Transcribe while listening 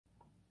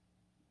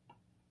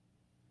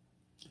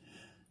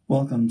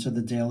Welcome to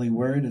the Daily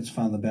Word. It's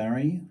Father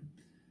Barry.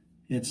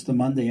 It's the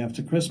Monday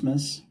after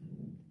Christmas.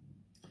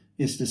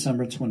 It's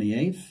December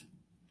 28th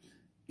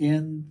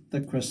in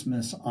the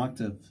Christmas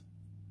octave.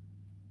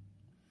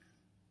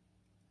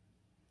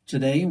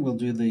 Today we'll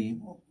do the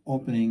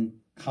opening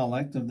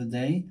collect of the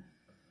day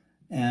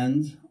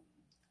and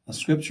a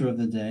scripture of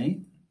the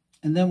day,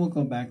 and then we'll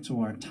go back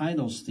to our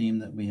titles theme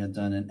that we had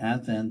done in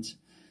Advent,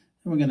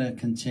 and we're going to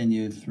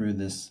continue through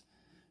this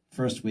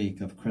first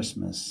week of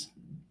Christmas.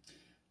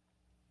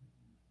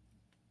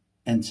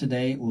 And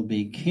today will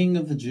be King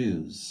of the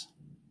Jews.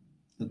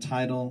 The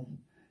title,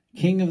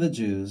 King of the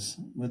Jews,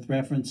 with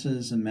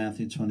references in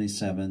Matthew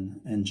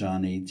 27 and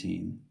John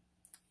 18.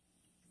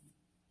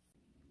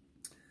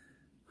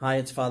 Hi,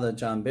 it's Father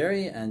John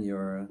Barry and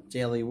your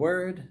Daily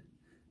Word,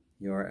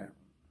 your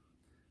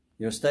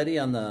study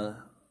on the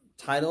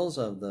titles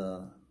of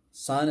the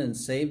Son and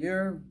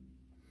Savior,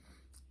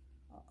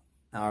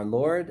 our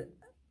Lord.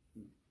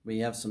 We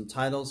have some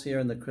titles here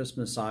in the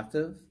Christmas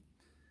octave.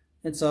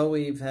 And so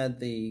we've had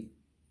the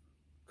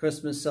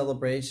Christmas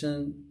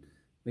celebration,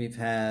 we've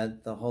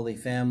had the Holy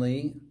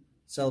Family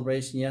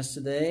celebration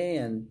yesterday,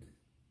 and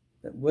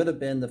that would have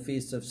been the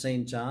Feast of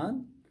St.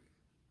 John.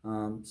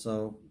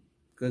 So,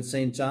 good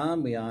St.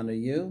 John, we honor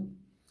you.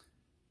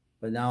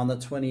 But now on the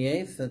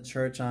 28th, the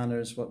Church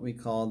honors what we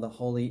call the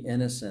Holy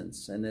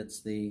Innocents, and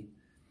it's the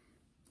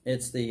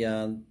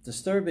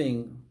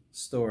disturbing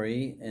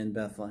story in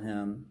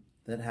Bethlehem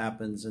that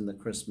happens in the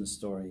Christmas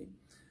story.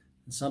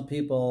 And some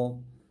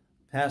people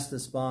pass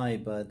this by,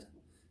 but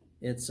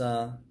it's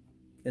a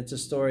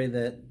story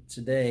that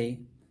today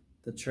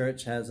the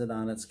Church has it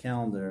on its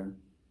calendar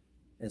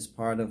as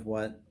part of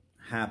what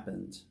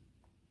happened.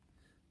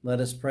 Let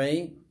us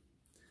pray.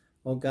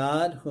 O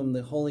God, whom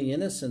the holy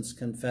innocents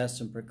confessed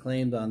and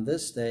proclaimed on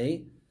this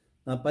day,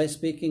 not by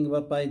speaking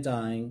but by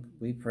dying,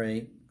 we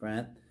pray,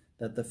 grant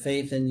that the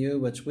faith in you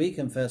which we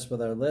confess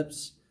with our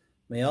lips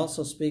may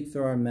also speak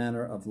through our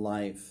manner of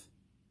life.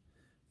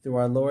 Through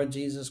our Lord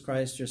Jesus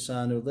Christ, your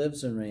Son, who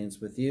lives and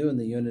reigns with you in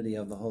the unity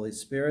of the Holy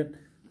Spirit,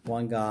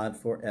 one God,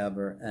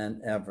 forever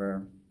and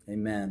ever.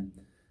 Amen.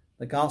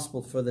 The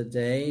Gospel for the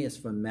day is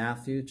from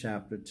Matthew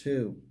chapter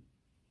 2.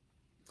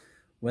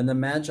 When the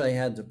Magi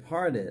had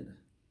departed,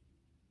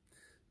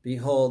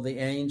 behold, the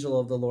angel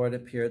of the Lord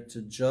appeared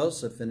to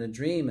Joseph in a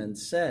dream and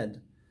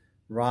said,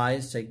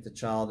 Rise, take the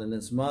child and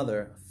his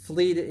mother,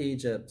 flee to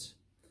Egypt,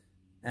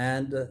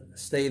 and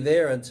stay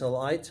there until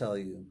I tell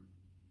you.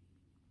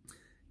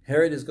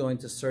 Herod is going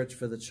to search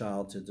for the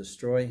child to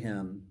destroy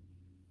him.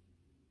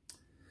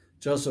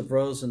 Joseph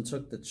rose and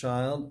took the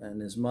child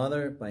and his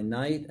mother by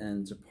night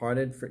and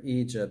departed for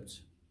Egypt.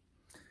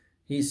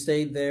 He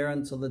stayed there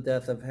until the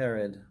death of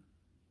Herod,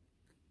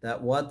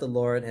 that what the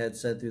Lord had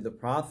said through the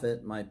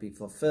prophet might be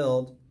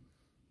fulfilled,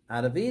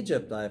 Out of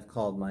Egypt I have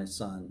called my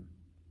son.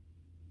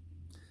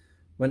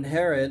 When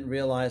Herod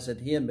realized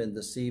that he had been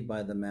deceived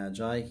by the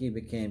Magi, he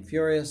became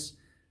furious.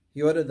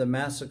 He ordered the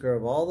massacre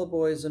of all the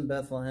boys in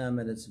Bethlehem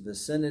and its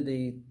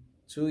vicinity,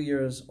 2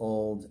 years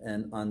old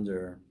and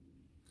under,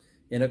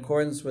 in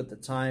accordance with the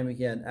time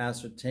he had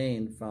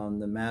ascertained from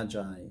the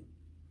Magi.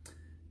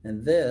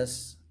 And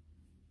this,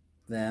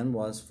 then,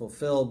 was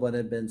fulfilled what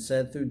had been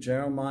said through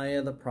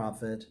Jeremiah the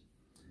prophet.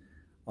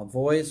 A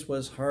voice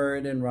was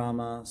heard in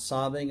Ramah,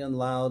 sobbing and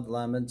loud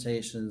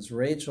lamentations,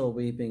 Rachel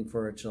weeping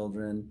for her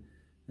children,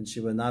 and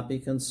she would not be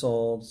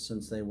consoled,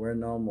 since they were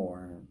no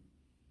more.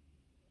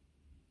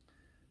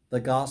 The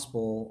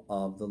Gospel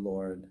of the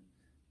Lord.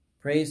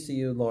 Praise to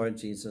you, Lord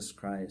Jesus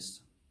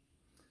Christ.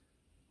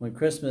 When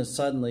Christmas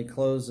suddenly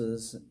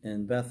closes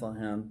in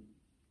Bethlehem,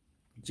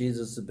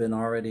 Jesus has been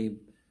already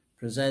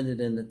presented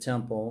in the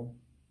temple,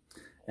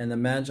 and the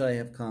Magi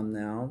have come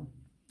now.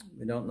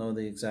 We don't know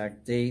the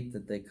exact date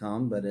that they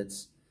come, but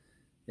it's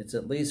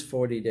at least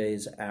 40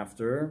 days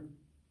after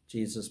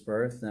Jesus'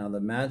 birth. Now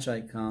the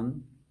Magi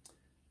come,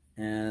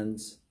 and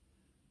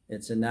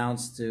it's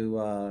announced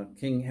to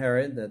King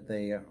Herod that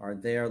they are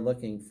there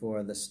looking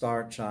for the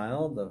star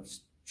child, the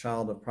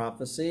child of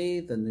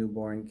prophecy, the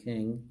newborn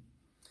king.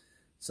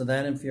 So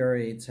that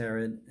infuriates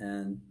Herod,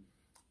 and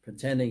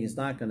pretending he's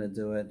not going to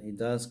do it, he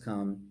does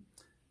come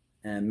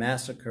and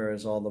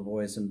massacres all the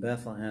boys in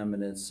Bethlehem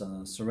and its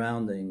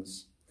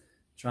surroundings,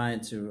 trying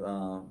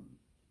to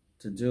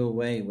do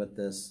away with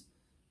this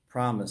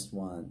promised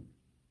one.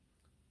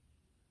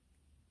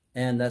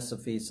 And that's the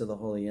Feast of the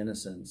Holy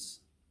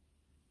Innocents.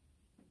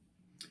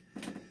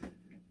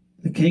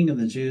 The King of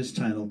the Jews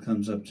title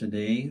comes up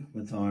today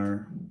with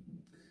our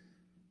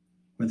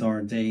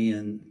day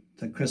in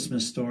the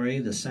Christmas story,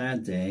 the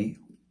sad day.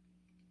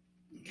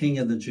 King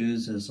of the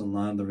Jews is a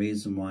lot of the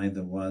reason why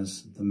there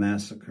was the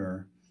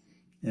massacre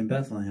in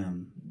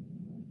Bethlehem.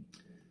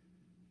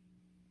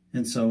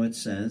 And so it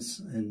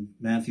says in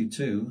Matthew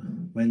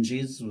 2, when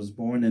Jesus was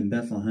born in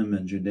Bethlehem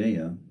in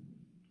Judea,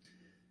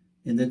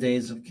 in the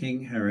days of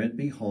King Herod,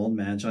 behold,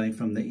 Magi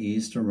from the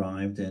east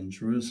arrived in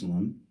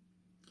Jerusalem,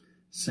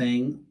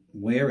 saying,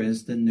 Where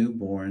is the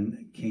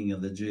newborn King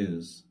of the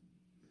Jews?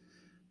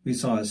 We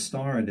saw a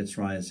star at its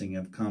rising,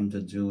 have come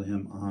to do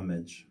him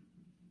homage.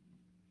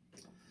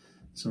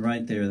 So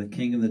right there, the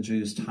King of the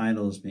Jews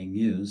title is being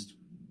used.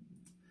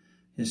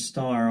 His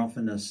star,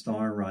 often a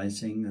star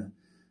rising,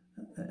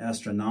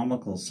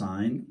 astronomical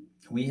sign.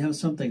 We have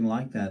something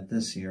like that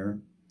this year.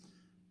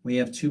 We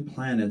have two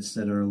planets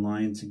that are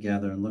aligned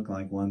together and look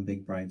like one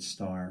big bright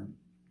star.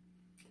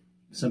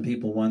 Some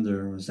people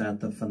wonder, was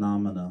that the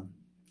phenomena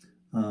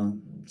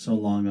so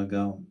long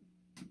ago?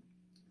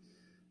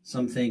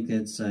 Some think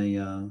it's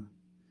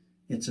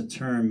a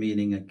term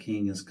meaning a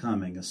king is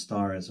coming, a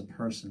star is a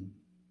person.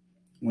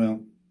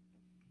 Well,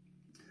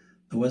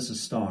 there was a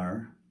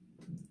star,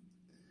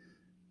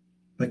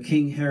 but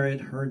King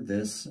Herod heard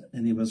this,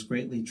 and he was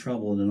greatly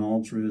troubled, and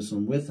all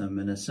Jerusalem with him,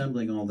 and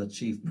assembling all the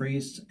chief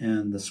priests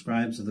and the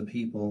scribes of the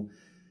people,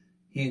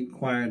 he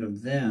inquired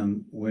of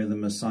them where the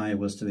Messiah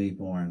was to be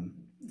born.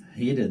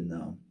 He didn't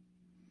know.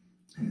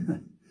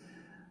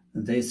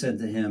 They said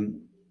to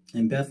him,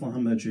 in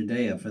Bethlehem of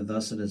Judea, for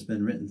thus it has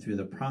been written through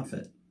the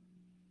prophet.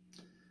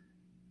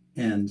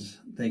 And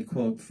they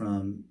quote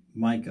from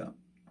Micah,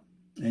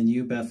 and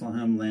you,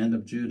 Bethlehem, land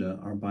of Judah,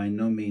 are by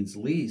no means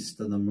least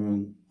of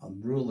the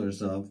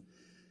rulers of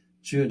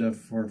Judah,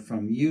 for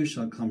from you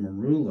shall come a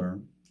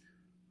ruler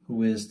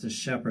who is to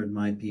shepherd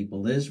my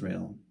people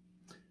Israel.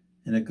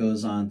 And it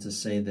goes on to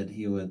say that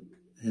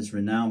his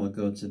renown would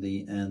go to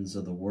the ends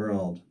of the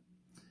world,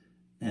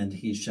 and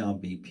he shall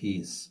be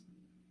peace.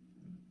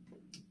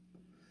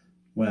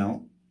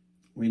 Well,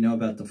 we know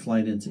about the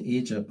flight into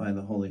Egypt by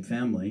the Holy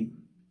Family,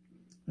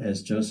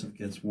 as Joseph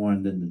gets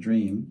warned in the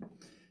dream,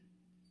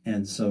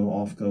 and so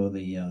off go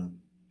the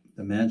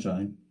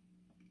Magi.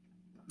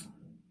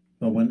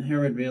 But when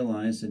Herod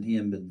realized that he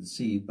had been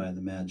deceived by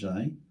the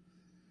Magi,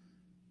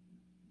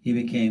 he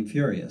became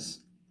furious.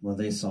 Well,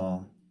 they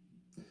saw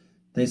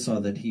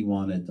that he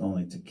wanted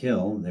only to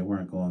kill. They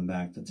weren't going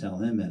back to tell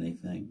him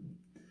anything.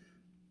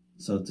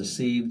 So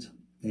deceived,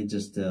 they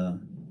just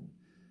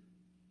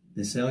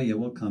they say, oh yeah,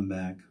 we'll come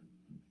back.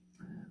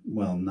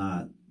 Well,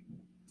 not.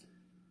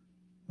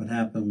 What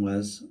happened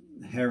was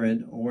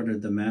Herod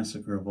ordered the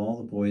massacre of all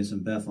the boys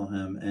in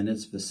Bethlehem and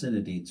its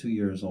vicinity 2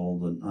 years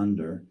old and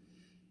under,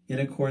 in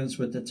accordance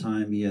with the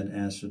time he had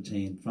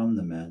ascertained from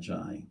the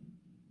Magi.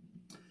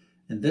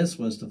 And this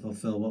was to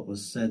fulfill what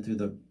was said through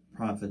the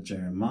prophet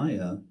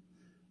Jeremiah.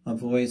 A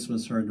voice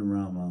was heard in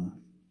Ramah,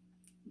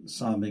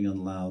 sobbing and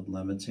loud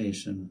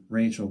lamentation,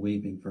 Rachel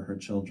weeping for her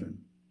children.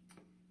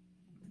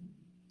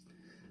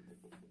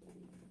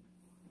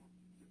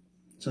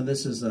 So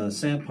this is a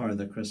sad part of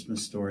the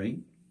Christmas story.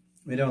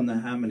 We don't know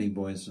how many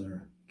boys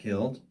are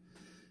killed,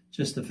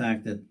 just the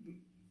fact that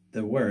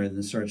there were in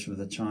the search for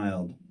the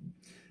child.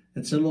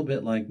 It's a little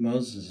bit like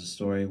Moses'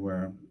 story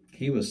where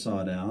he was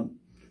sought out,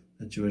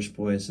 the Jewish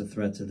boy is a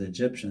threat to the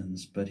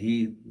Egyptians, but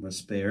he was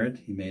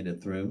spared, he made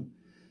it through.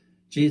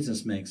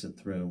 Jesus makes it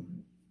through,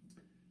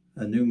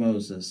 a new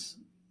Moses.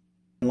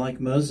 Like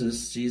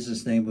Moses,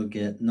 Jesus' name will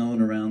get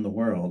known around the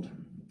world.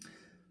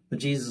 But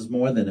Jesus is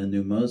more than a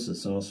new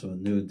Moses, also a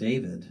new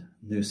David,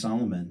 new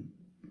Solomon,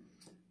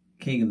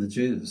 King of the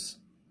Jews.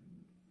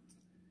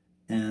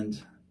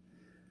 And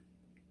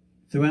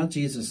throughout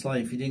Jesus'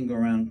 life, he didn't go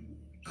around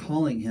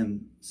calling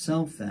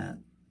himself that.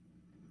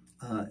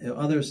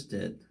 Others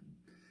did.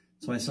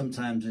 So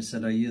sometimes I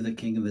said, are you the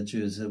King of the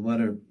Jews? And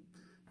what are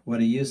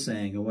you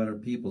saying, or what are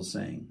people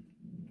saying?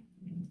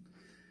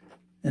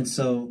 And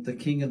so the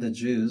King of the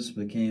Jews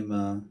became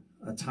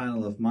a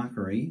title of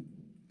mockery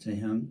to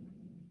him.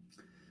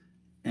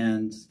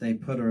 And they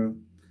put a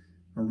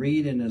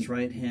reed in his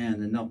right hand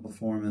and knelt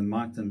before him and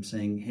mocked him,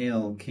 saying,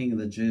 Hail, King of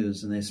the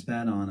Jews. And they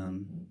spat on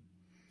him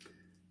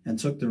and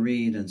took the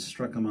reed and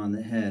struck him on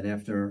the head.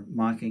 After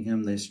mocking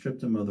him, they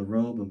stripped him of the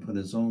robe and put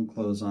his own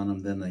clothes on him.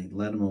 Then they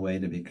led him away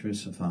to be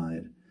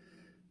crucified.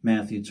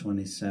 Matthew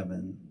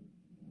 27.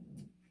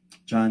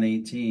 John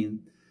 18,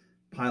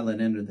 Pilate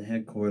entered the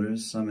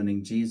headquarters,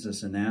 summoning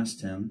Jesus, and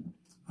asked him,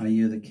 Are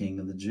you the King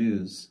of the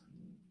Jews?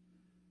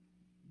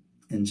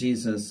 And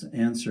Jesus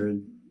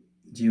answered,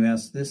 Do you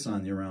ask this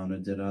on your own, or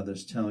did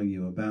others tell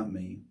you about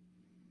me?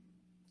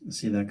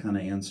 See that kind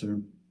of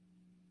answer?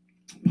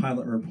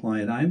 Pilate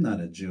replied, I am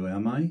not a Jew,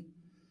 am I?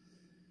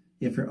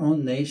 If your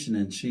own nation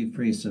and chief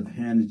priests have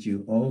handed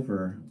you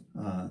over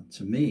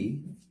to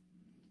me,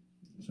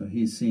 so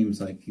he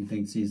seems like he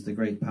thinks he's the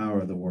great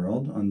power of the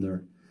world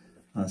under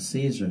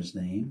Caesar's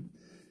name,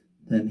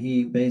 then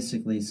he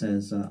basically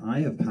says,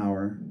 I have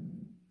power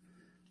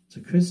to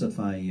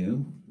crucify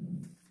you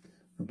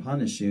or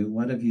punish you.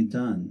 What have you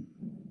done?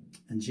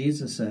 And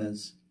Jesus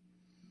says,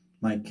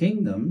 my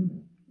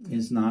kingdom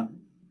is not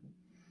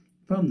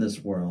from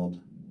this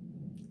world.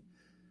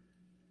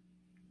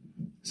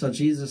 So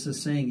Jesus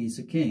is saying he's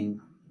a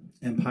king.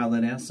 And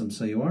Pilate asked him,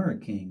 so you are a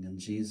king? And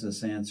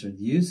Jesus answered,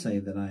 you say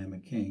that I am a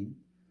king.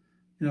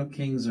 You know,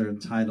 kings are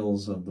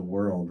titles of the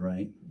world,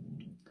 right?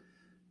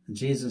 And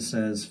Jesus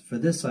says, for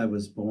this I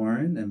was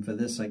born, and for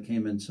this I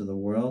came into the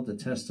world, to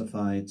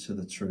testify to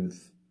the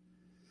truth.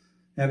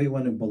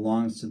 Everyone who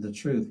belongs to the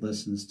truth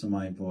listens to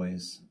my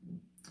voice.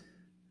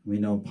 We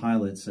know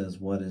Pilate says,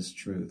 what is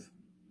truth?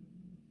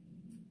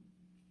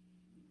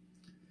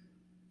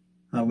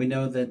 We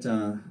know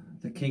that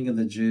the King of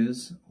the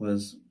Jews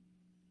was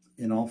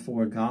in all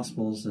four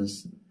Gospels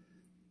as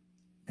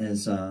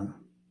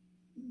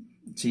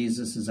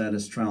Jesus is at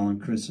his trial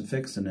and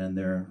crucifixion, and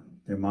they're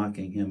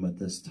mocking him with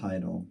this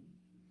title.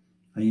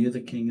 Are you the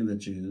King of the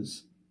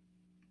Jews?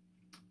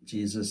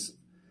 Jesus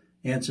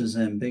answers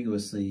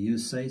ambiguously, you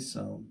say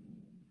so.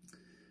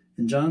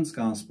 In John's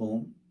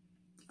Gospel,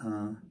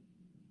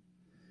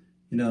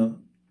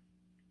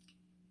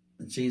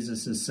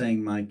 Jesus is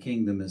saying, my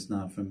kingdom is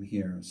not from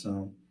here.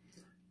 So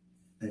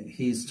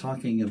he's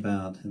talking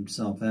about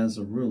himself as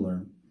a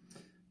ruler.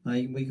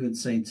 We could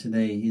say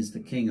today he's the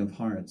King of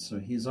hearts, so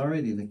he's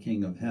already the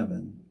King of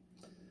heaven,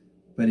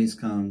 but he's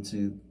come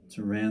to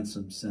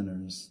ransom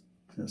sinners,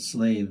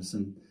 slaves,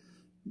 and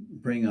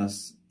bring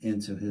us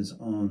into his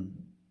own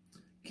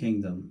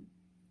kingdom.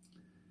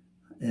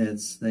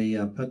 They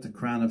put the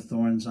crown of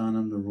thorns on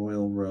him, the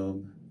royal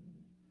robe,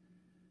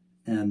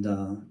 and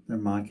they're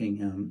mocking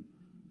him.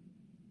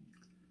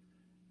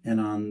 And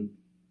on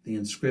the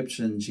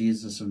inscription,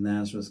 Jesus of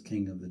Nazareth,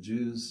 King of the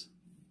Jews.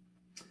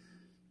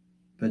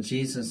 But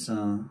Jesus,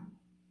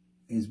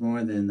 he's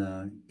more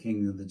than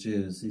King of the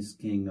Jews. He's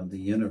King of the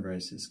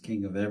universe. He's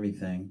King of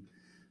everything.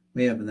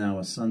 We have now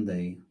a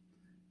Sunday,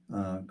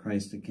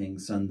 Christ the King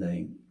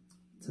Sunday,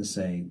 to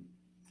say,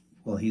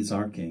 well, he's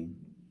our King.